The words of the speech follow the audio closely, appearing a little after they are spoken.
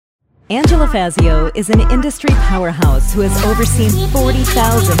Angela Fazio is an industry powerhouse who has overseen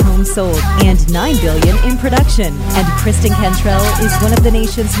 40,000 homes sold and $9 billion in production. And Kristen Cantrell is one of the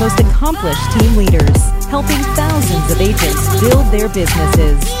nation's most accomplished team leaders, helping thousands of agents build their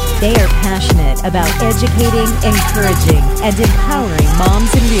businesses. They are passionate about educating, encouraging, and empowering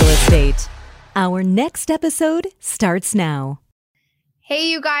moms in real estate. Our next episode starts now. Hey,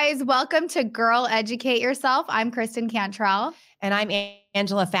 you guys, welcome to Girl Educate Yourself. I'm Kristen Cantrell. And I'm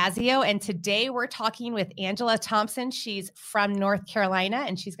Angela Fazio. And today we're talking with Angela Thompson. She's from North Carolina,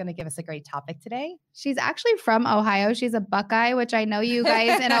 and she's going to give us a great topic today. She's actually from Ohio. She's a Buckeye, which I know you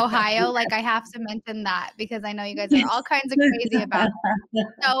guys in Ohio, I have to mention that because I know you guys are all kinds of crazy about it.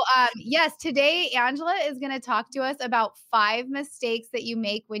 So yes, today Angela is going to talk to us about 5 mistakes that you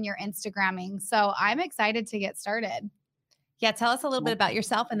make when you're Instagramming. So I'm excited to get started. Yeah, tell us a little bit about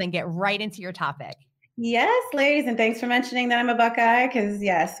yourself and then get right into your topic. Yes, ladies, and thanks for mentioning that I'm a Buckeye because,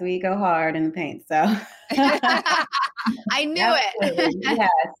 yes, we go hard in the paint. So I knew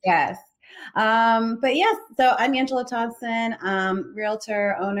it. Yes. But yes, so I'm Angela Thompson,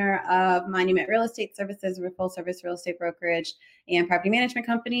 realtor, owner of Monument Real Estate Services. We're a full-service real estate brokerage and property management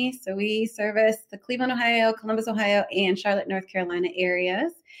company. So we service the Cleveland, Ohio, Columbus, Ohio, and Charlotte, North Carolina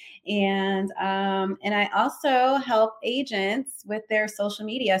areas. And I also help agents with their social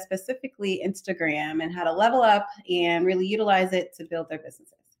media, specifically Instagram, and how to level up and really utilize it to build their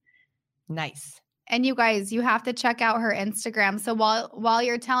businesses. Nice. And you guys, you have to check out her Instagram. So while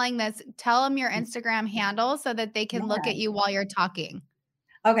you're telling this, tell them your Instagram handle so that they can look at you while you're talking.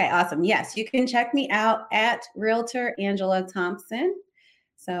 Okay, awesome. Yes, you can check me out at Realtor Angela Thompson.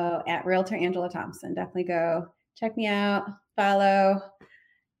 So at Realtor Angela Thompson, definitely go check me out, follow,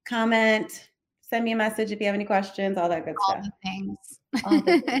 comment, send me a message if you have any questions, all that good stuff. All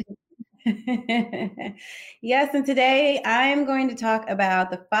the things. Yes, and today I'm going to talk about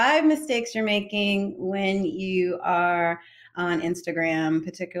the 5 mistakes you're making when you are on Instagram,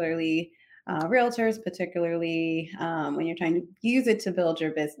 particularly realtors, particularly when you're trying to use it to build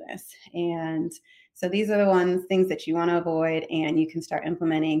your business. And so these are the things that you want to avoid and you can start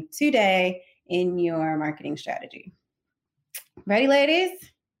implementing today in your marketing strategy. Ready, ladies?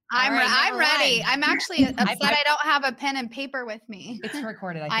 I'm ready. I'm actually upset I don't have a pen and paper with me. It's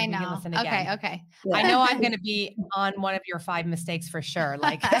recorded. I know. We can listen again. Okay. Yeah. I know I'm going to be on one of your 5 mistakes for sure.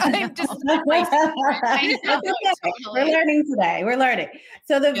 I'm just We're learning today. We're learning.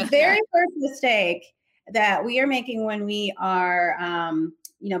 So the very first mistake that we are making when we are,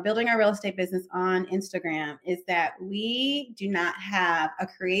 building our real estate business on Instagram is that we do not have a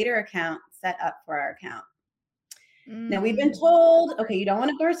creator account set up for our account. Now we've been told, okay, you don't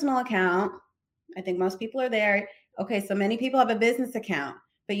want a personal account. I think most people are there. Okay, so many people have a business account,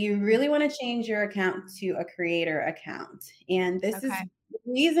 but you really want to change your account to a creator account. And this is the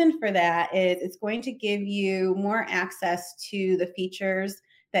reason for that is it's going to give you more access to the features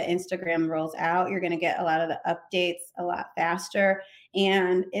that Instagram rolls out. You're going to get a lot of the updates a lot faster.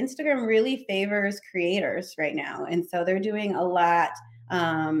 And Instagram really favors creators right now. And so they're doing a lot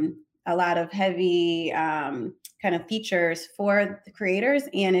of heavy kind of features for the creators.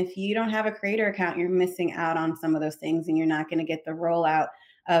 And if you don't have a creator account, you're missing out on some of those things and you're not going to get the rollout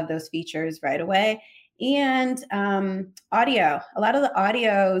of those features right away. And audio, a lot of the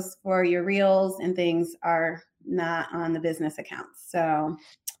audios for your reels and things are not on the business accounts.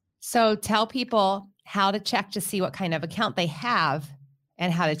 So tell people how to check to see what kind of account they have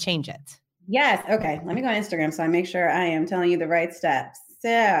and how to change it. Yes. Okay. Let me go on Instagram so I make sure I am telling you the right steps.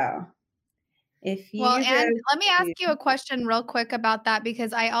 So and let me ask you a question real quick about that,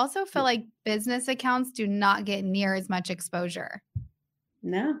 because I also feel like business accounts do not get near as much exposure.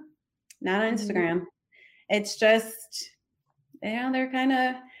 No, not on Instagram. It's just, they're kind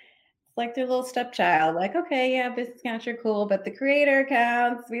of like their little stepchild. Like, okay, yeah, business accounts are cool, but the creator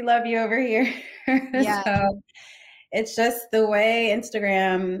accounts, we love you over here. Yeah. So it's just the way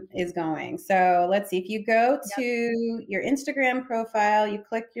Instagram is going. So let's see. If you go to your Instagram profile, you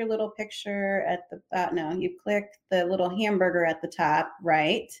click your little picture at the you click the little hamburger at the top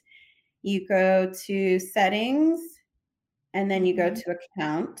right. You go to settings, and then you go to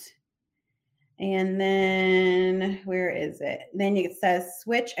account. And then where is it? Then it says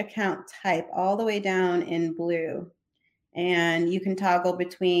switch account type all the way down in blue. And you can toggle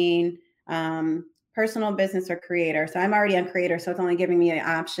between personal, business, or creator. So I'm already on creator, so it's only giving me an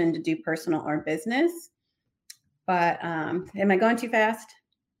option to do personal or business. But am I going too fast?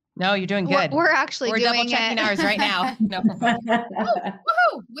 No, you're doing good. We're actually We're doing double checking it. ours right now. No.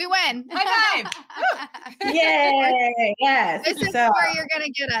 Woohoo! We win. High five. Yay! Yes. This is where you're gonna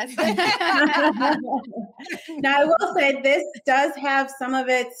get us. Now, I will say this does have some of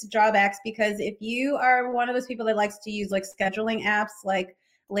its drawbacks, because if you are one of those people that likes to use like scheduling apps like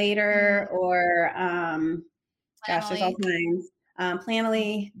Later or gosh, there's all kinds.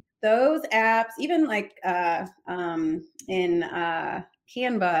 Planoly, those apps, even like in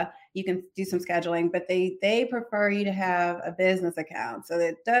Canva, you can do some scheduling, but they prefer you to have a business account. So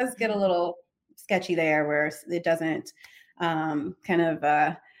it does get a little sketchy there, where it doesn't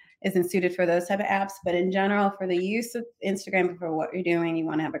isn't suited for those type of apps. But in general, for the use of Instagram for what you're doing, you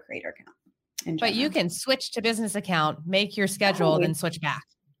want to have a creator account. But you can switch to business account, make your schedule, then switch back.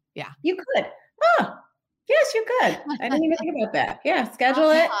 Yeah. You could. Oh, yes, you could. I didn't even think about that. Yeah,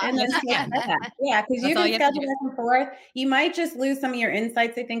 schedule it and then switch back. Yeah, because you can schedule back and forth. You might just lose some of your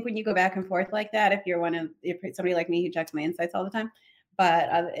insights, I think, when you go back and forth like that, if you're somebody like me who checks my insights all the time. But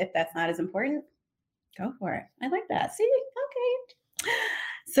if that's not as important, go for it. I like that. See? Okay.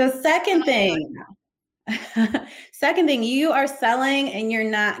 So second thing, you are selling and you're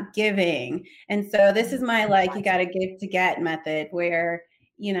not giving. And so this is my you got to give to get method, where,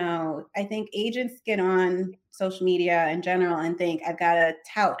 I think agents get on social media in general and think, I've got to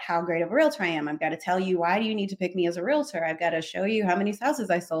tout how great of a realtor I am. I've got to tell you, why do you need to pick me as a realtor? I've got to show you how many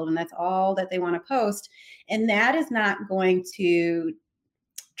houses I sold. And that's all that they want to post. And that is not going to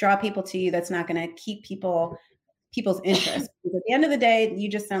draw people to you. That's not going to keep people's interest. Because at the end of the day, you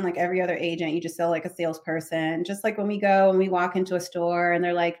just sound like every other agent. You just sell like a salesperson. Just like when we walk into a store and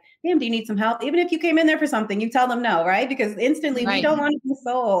they're like, ma'am, do you need some help? Even if you came in there for something, you tell them no, right? Because instantly we don't want to be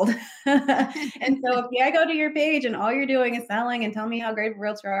sold. And so if I go to your page and all you're doing is selling and tell me how great of a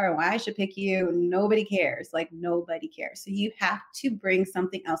realtor you are and why I should pick you, nobody cares. Like, nobody cares. So you have to bring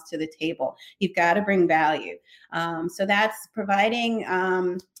something else to the table. You've got to bring value. So that's providing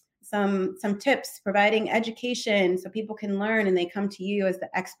some tips, providing education so people can learn, and they come to you as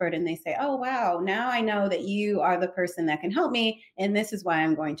the expert and they say, oh, wow, now I know that you are the person that can help me. And this is why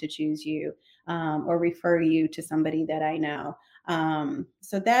I'm going to choose you or refer you to somebody that I know.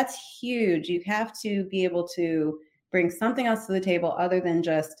 So that's huge. You have to be able to bring something else to the table other than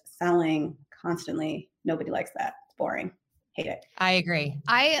just selling constantly. Nobody likes that. It's boring. Hate it. I agree.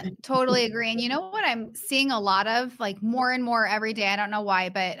 I totally agree. And you know what I'm seeing a lot of, like, more and more every day, I don't know why,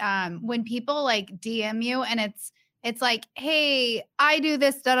 but when people like DM you and it's like, hey, I do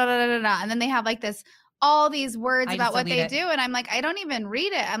this, da, da, da, da, da. And then they have like all these words about what they do. And I'm like, I don't even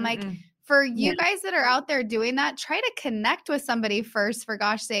read it. I'm like, for you guys that are out there doing that, try to connect with somebody first, for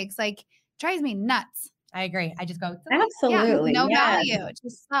gosh sakes. Like, it drives me nuts. I agree. I just go, absolutely. No value. It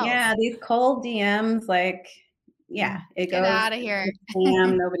just sells. Yeah. These cold DMs, like, it goes out of here.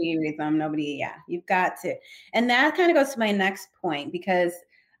 Nobody reads them. You've got to. And that kind of goes to my next point, because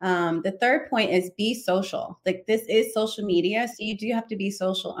the third point is be social. Like, this is social media. So you do have to be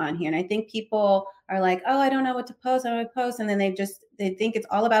social on here. And I think people are like, oh, I don't know what to post. And then they think it's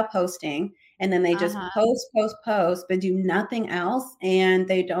all about posting. And then they just post, but do nothing else. And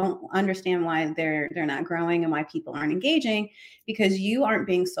they don't understand why they're not growing and why people aren't engaging, because you aren't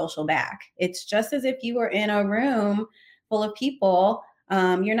being social back. It's just as if you were in a room full of people.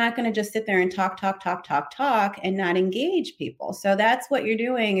 You're not going to just sit there and talk and not engage people. So that's what you're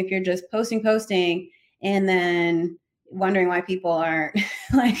doing if you're just posting and then wondering why people aren't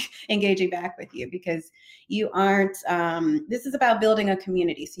like engaging back with you, because you aren't, this is about building a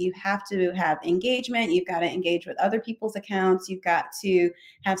community. So you have to have engagement. You've got to engage with other people's accounts. You've got to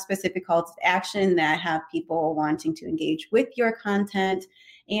have specific calls to action that have people wanting to engage with your content.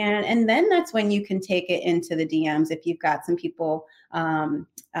 And then that's when you can take it into the DMs if you've got some people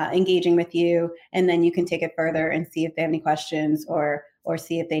engaging with you, and then you can take it further and see if they have any questions or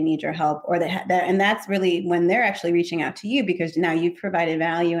see if they need your help, and that's really when they're actually reaching out to you, because now you've provided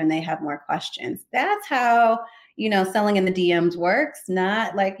value and they have more questions. That's how, selling in the DMs works.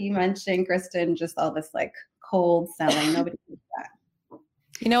 Not like you mentioned, Kristen, just all this like cold selling. Nobody does that.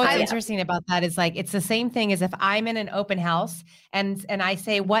 What's interesting about that is, like, it's the same thing as if I'm in an open house and I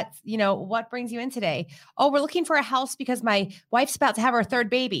say, what brings you in today? Oh, we're looking for a house because my wife's about to have her third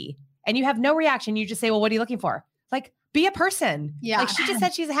baby. And you have no reaction. You just say, well, what are you looking for? Like, be a person. Yeah. Like, she just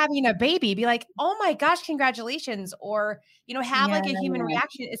said she's having a baby. Be like, oh my gosh, congratulations. Or, have like a human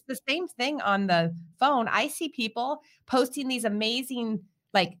reaction. It's the same thing on the phone. I see people posting these amazing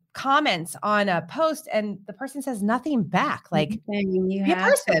like comments on a post and the person says nothing back. Like, be a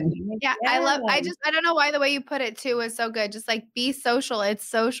person. Yeah. I don't know why the way you put it too is so good. Just like, be social. It's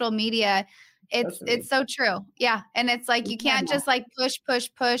social media. It's so true. Yeah. And it's like, you can't just like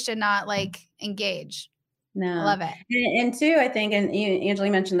push and not like engage. No. I love it. And two, I think, and Angela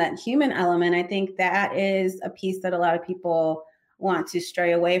mentioned that human element. I think that is a piece that a lot of people want to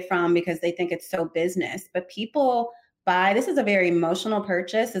stray away from because they think it's so business. But people buy, this is a very emotional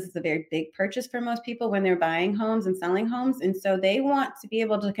purchase. This is a very big purchase for most people when they're buying homes and selling homes. And so they want to be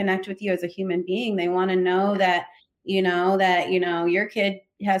able to connect with you as a human being. They want to know that, your kid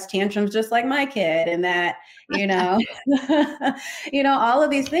has tantrums just like my kid, and that, all of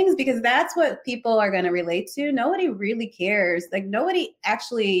these things, because that's what people are going to relate to. Nobody really cares. Like, nobody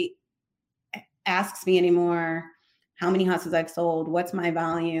actually asks me anymore how many houses I've sold, what's my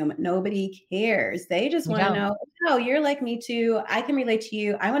volume. Nobody cares. They just want to know, oh, you're like me too. I can relate to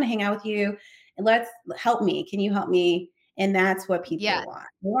you. I want to hang out with you. Let's help me. Can you help me? And that's what people want.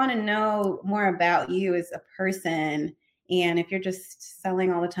 They want to know more about you as a person. And if you're just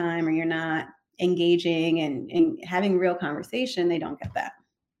selling all the time, or you're not engaging and having real conversation, they don't get that.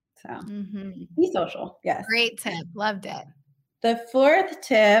 So be social. Yes. Great tip. Loved it. The fourth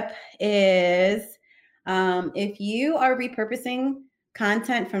tip is, if you are repurposing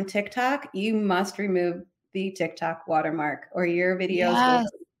content from TikTok, you must remove the TikTok watermark, or your videos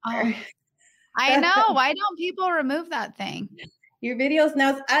will I know. Why don't people remove that thing? Your videos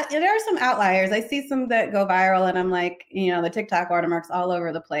now, there are some outliers. I see some that go viral, and I'm like, the TikTok watermark's all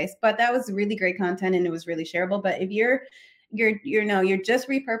over the place. But that was really great content, and it was really shareable. But if you're just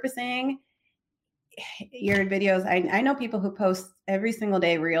repurposing your videos, I know people who post every single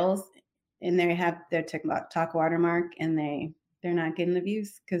day reels, and they have their TikTok watermark, and they're not getting the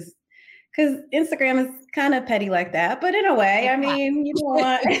views because Instagram is kind of petty like that. But in a way, I mean, you don't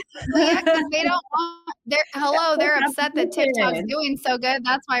want. Because they don't want. They're upset that TikTok's doing so good.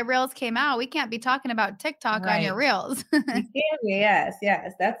 That's why Reels came out. We can't be talking about TikTok on your Reels. Yes,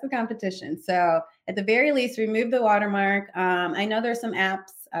 that's the competition. So at the very least, remove the watermark. I know there's some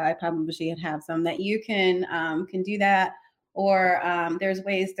apps. I probably should have some that you can do that. Or there's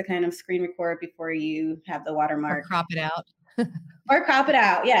ways to kind of screen record before you have the watermark. Or crop it out. Or crop it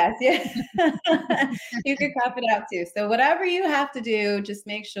out. Yes. You could crop it out too. So whatever you have to do, just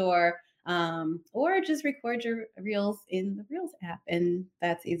make sure, or just record your Reels in the Reels app, and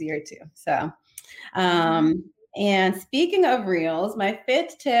that's easier too. So, and speaking of Reels, my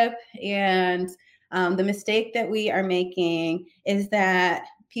fifth tip, and the mistake that we are making, is that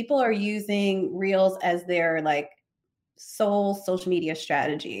people are using Reels as their sole social media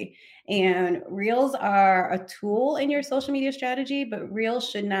strategy. And Reels are a tool in your social media strategy, but Reels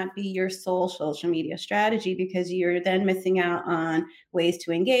should not be your sole social media strategy, because you're then missing out on ways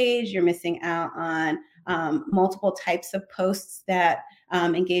to engage. You're missing out on multiple types of posts that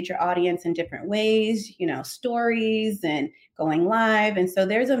engage your audience in different ways, stories and going live. And so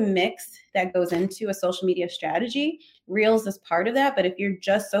there's a mix that goes into a social media strategy. Reels is part of that. But if you're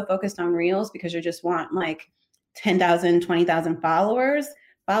just so focused on Reels because you just want 10,000, 20,000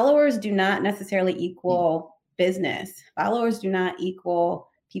 followers do not necessarily equal business. Followers do not equal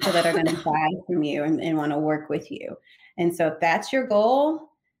people that are going to buy from you and want to work with you. And so if that's your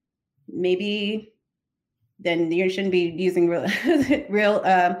goal, maybe then you shouldn't be using real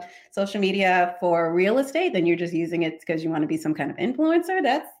social media for real estate. Then you're just using it because you want to be some kind of influencer.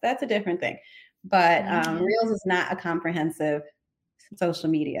 That's a different thing. But Reels is not a comprehensive social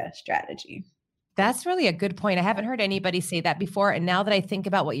media strategy. That's really a good point. I haven't heard anybody say that before. And now that I think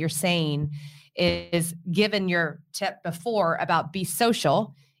about what you're saying, is given your tip before about be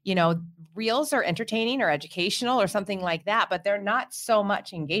social, Reels are entertaining or educational or something like that, but they're not so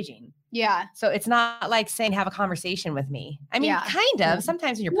much engaging. Yeah. So it's not like saying, have a conversation with me. I mean, kind of,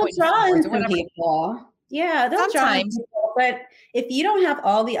 sometimes when you're pointing to some people. Yeah, they'll sometimes. People, but if you don't have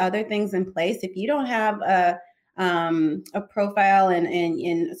all the other things in place, if you don't have a profile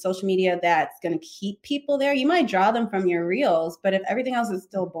in social media that's going to keep people there, you might draw them from your Reels, but if everything else is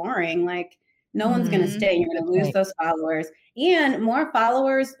still boring, no one's going to stay. You're going to lose those followers, and more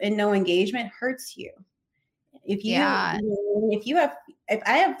followers and no engagement hurts you. If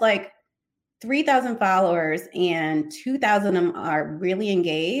I have 3,000 followers and 2,000 of them are really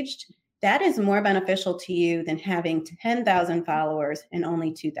engaged, that is more beneficial to you than having 10,000 followers and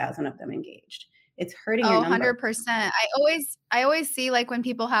only 2,000 of them engaged. It's hurting your number. 100%. I always see when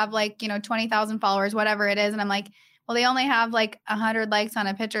people have 20,000 followers, whatever it is. And I'm like, well, they only have 100 likes on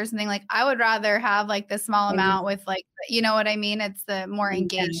a picture or something. I would rather have the small amount with you know what I mean? It's the more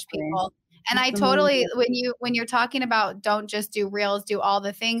engaged people. And I totally, when you're talking about don't just do Reels, do all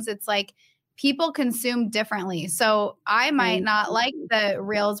the things. It's people consume differently. So I might not like the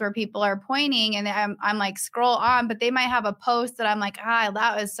reels where people are pointing and I'm like scroll on, but they might have a post that I'm like,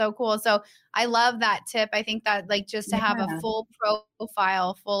 that was so cool. So I love that tip. I think that like just to have a full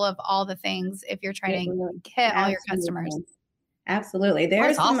profile full of all the things if you're trying to hit all your customers. Absolutely.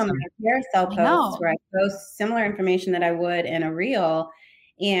 There's some of my carousel posts where I post similar information that I would in a reel.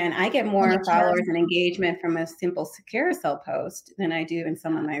 And I get more followers and engagement from a simple carousel post than I do in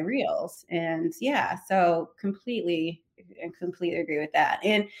some of my reels. And so I completely agree with that.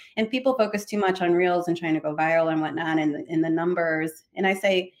 And people focus too much on reels and trying to go viral and whatnot and the numbers. And I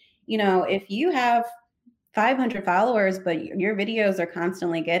say, if you have 500 followers, but your videos are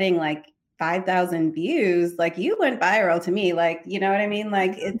constantly getting like 5,000 views, like you went viral to me. Like, you know what I mean?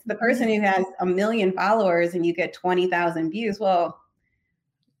 Like it's the person who has 1 million followers and you get 20,000 views. Well,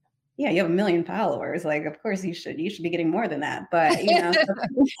 yeah, you have 1 million followers. Like, of course you should be getting more than that. But,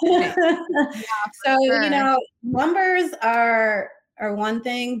 numbers are one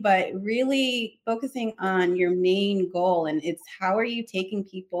thing, but really focusing on your main goal. And it's how are you taking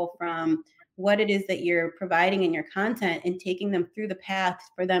people from what it is that you're providing in your content and taking them through the path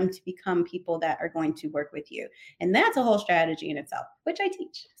for them to become people that are going to work with you. And that's a whole strategy in itself, which I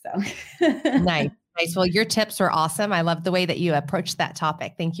teach. So Nice. Well, your tips were awesome. I love the way that you approached that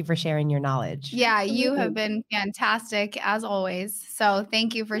topic. Thank you for sharing your knowledge. Yeah, you have been fantastic as always. So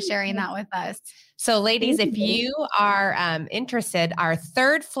thank you for sharing that with us. So ladies, if you are interested, our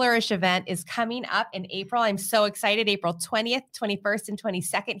third Flourish event is coming up in April. I'm so excited. April 20th, 21st, and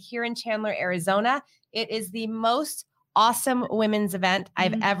 22nd here in Chandler, Arizona. It is the most awesome women's event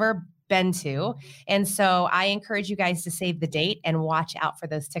I've ever been to. And so I encourage you guys to save the date and watch out for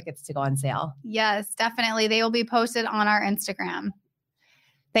those tickets to go on sale. Yes, definitely. They will be posted on our Instagram.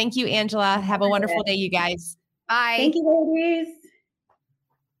 Thank you, Angela. Have a wonderful day, you guys. Bye. Thank you, ladies.